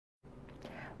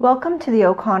Welcome to the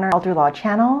O'Connor Elder Law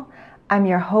channel. I'm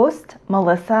your host,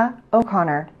 Melissa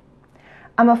O'Connor.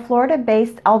 I'm a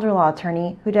Florida-based elder law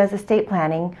attorney who does estate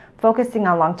planning, focusing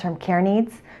on long-term care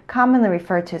needs, commonly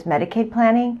referred to as Medicaid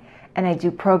planning, and I do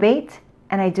probate,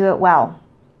 and I do it well.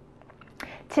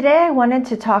 Today I wanted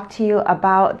to talk to you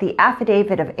about the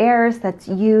Affidavit of Heirs that's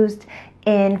used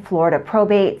in Florida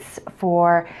probates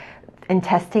for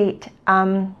intestate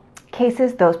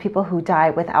cases, those people who die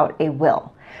without a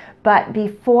will. But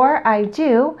before I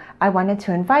do, I wanted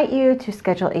to invite you to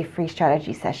schedule a free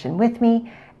strategy session with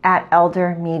me at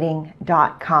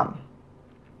eldermeeting.com.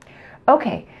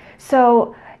 Okay,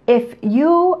 so if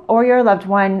you or your loved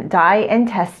one die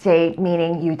intestate,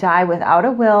 meaning you die without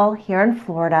a will here in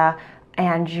Florida,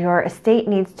 and your estate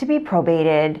needs to be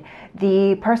probated,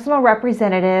 the personal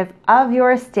representative of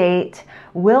your estate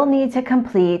will need to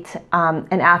complete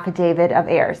an affidavit of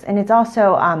heirs. And it's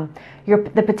also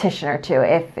the petitioner too,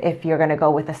 if you're going to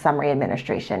go with a summary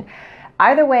administration.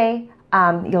 Either way,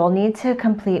 you'll need to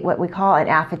complete what we call an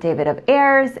affidavit of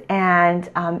heirs. And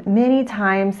many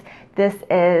times this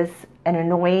is an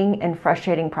annoying and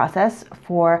frustrating process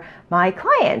for my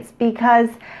clients because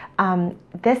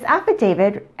this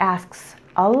affidavit asks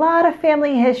a lot of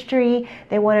family history.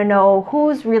 They want to know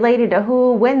who's related to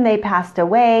who, when they passed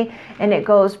away, and it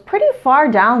goes pretty far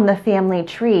down the family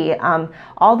tree,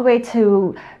 all the way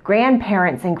to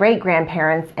grandparents and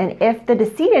great-grandparents. And if the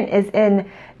decedent is in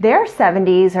their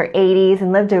 70s or 80s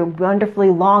and lived a wonderfully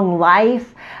long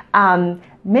life,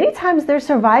 many times their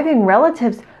surviving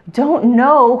relatives don't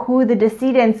know who the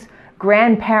decedent's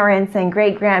grandparents and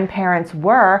great-grandparents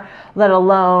were, let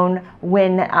alone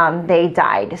when they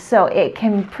died. So it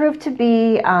can prove to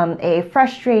be a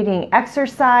frustrating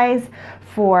exercise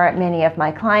for many of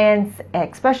my clients,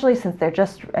 especially since they're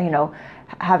just,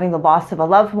 having the loss of a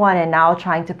loved one and now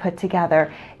trying to put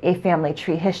together a family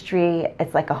tree history.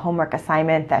 It's like a homework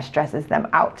assignment that stresses them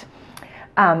out.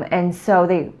 And so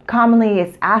they commonly,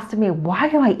 it's asked of me, why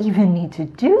do I even need to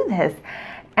do this?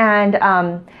 And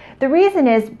the reason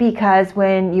is because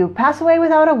when you pass away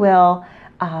without a will,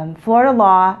 Florida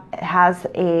law has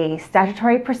a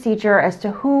statutory procedure as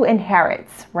to who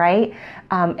inherits, right?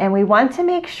 And we want to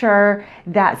make sure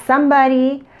that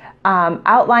somebody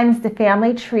outlines the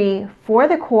family tree for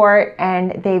the court,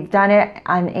 and they've done it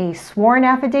on a sworn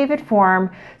affidavit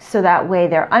form, so that way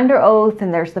they're under oath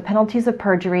and there's the penalties of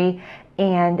perjury,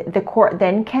 and the court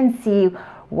then can see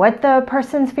what the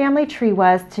person's family tree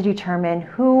was to determine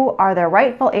who are their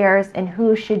rightful heirs and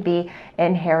who should be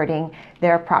inheriting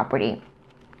their property.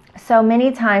 So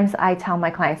many times I tell my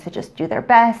clients to just do their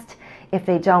best. If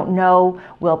they don't know,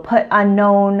 we'll put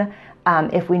unknown.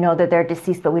 If we know that they're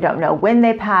deceased but we don't know when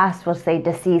they passed, we'll say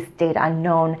deceased, date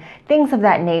unknown, things of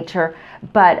that nature.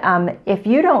 But if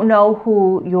you don't know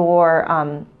who your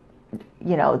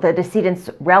the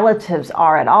decedent's relatives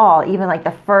are at all, even like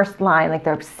the first line, like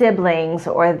their siblings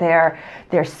or their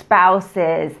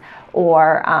spouses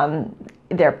or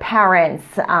their parents,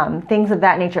 things of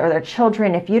that nature, or their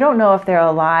children, if you don't know if they're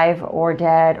alive or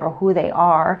dead or who they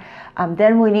are,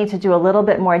 then we need to do a little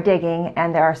bit more digging,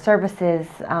 and there are services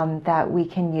that we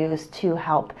can use to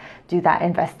help do that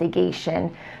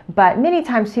investigation. But many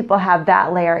times people have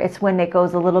that layer. It's when it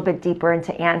goes a little bit deeper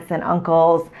into aunts and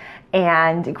uncles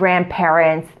and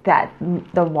grandparents that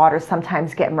the waters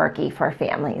sometimes get murky for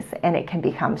families, and it can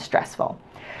become stressful.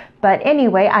 But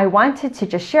anyway, I wanted to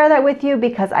just share that with you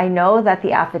because I know that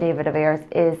the Affidavit of Heirs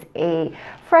is a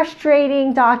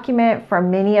frustrating document for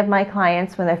many of my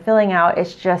clients when they're filling out.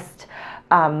 It's just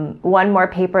one more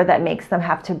paper that makes them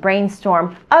have to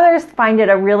brainstorm. Others find it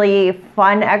a really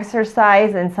fun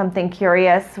exercise and something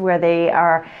curious where they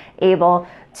are able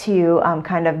to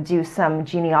kind of do some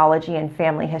genealogy and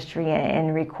family history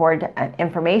and record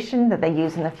information that they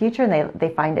use in the future, and they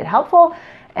find it helpful.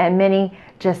 And many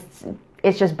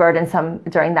it's just burdensome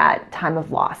during that time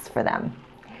of loss for them.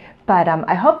 But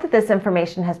I hope that this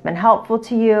information has been helpful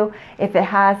to you. If it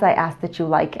has, I ask that you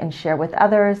like and share with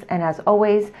others. And as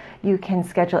always, you can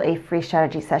schedule a free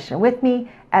strategy session with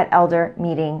me at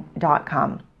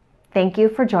eldermeeting.com. Thank you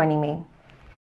for joining me.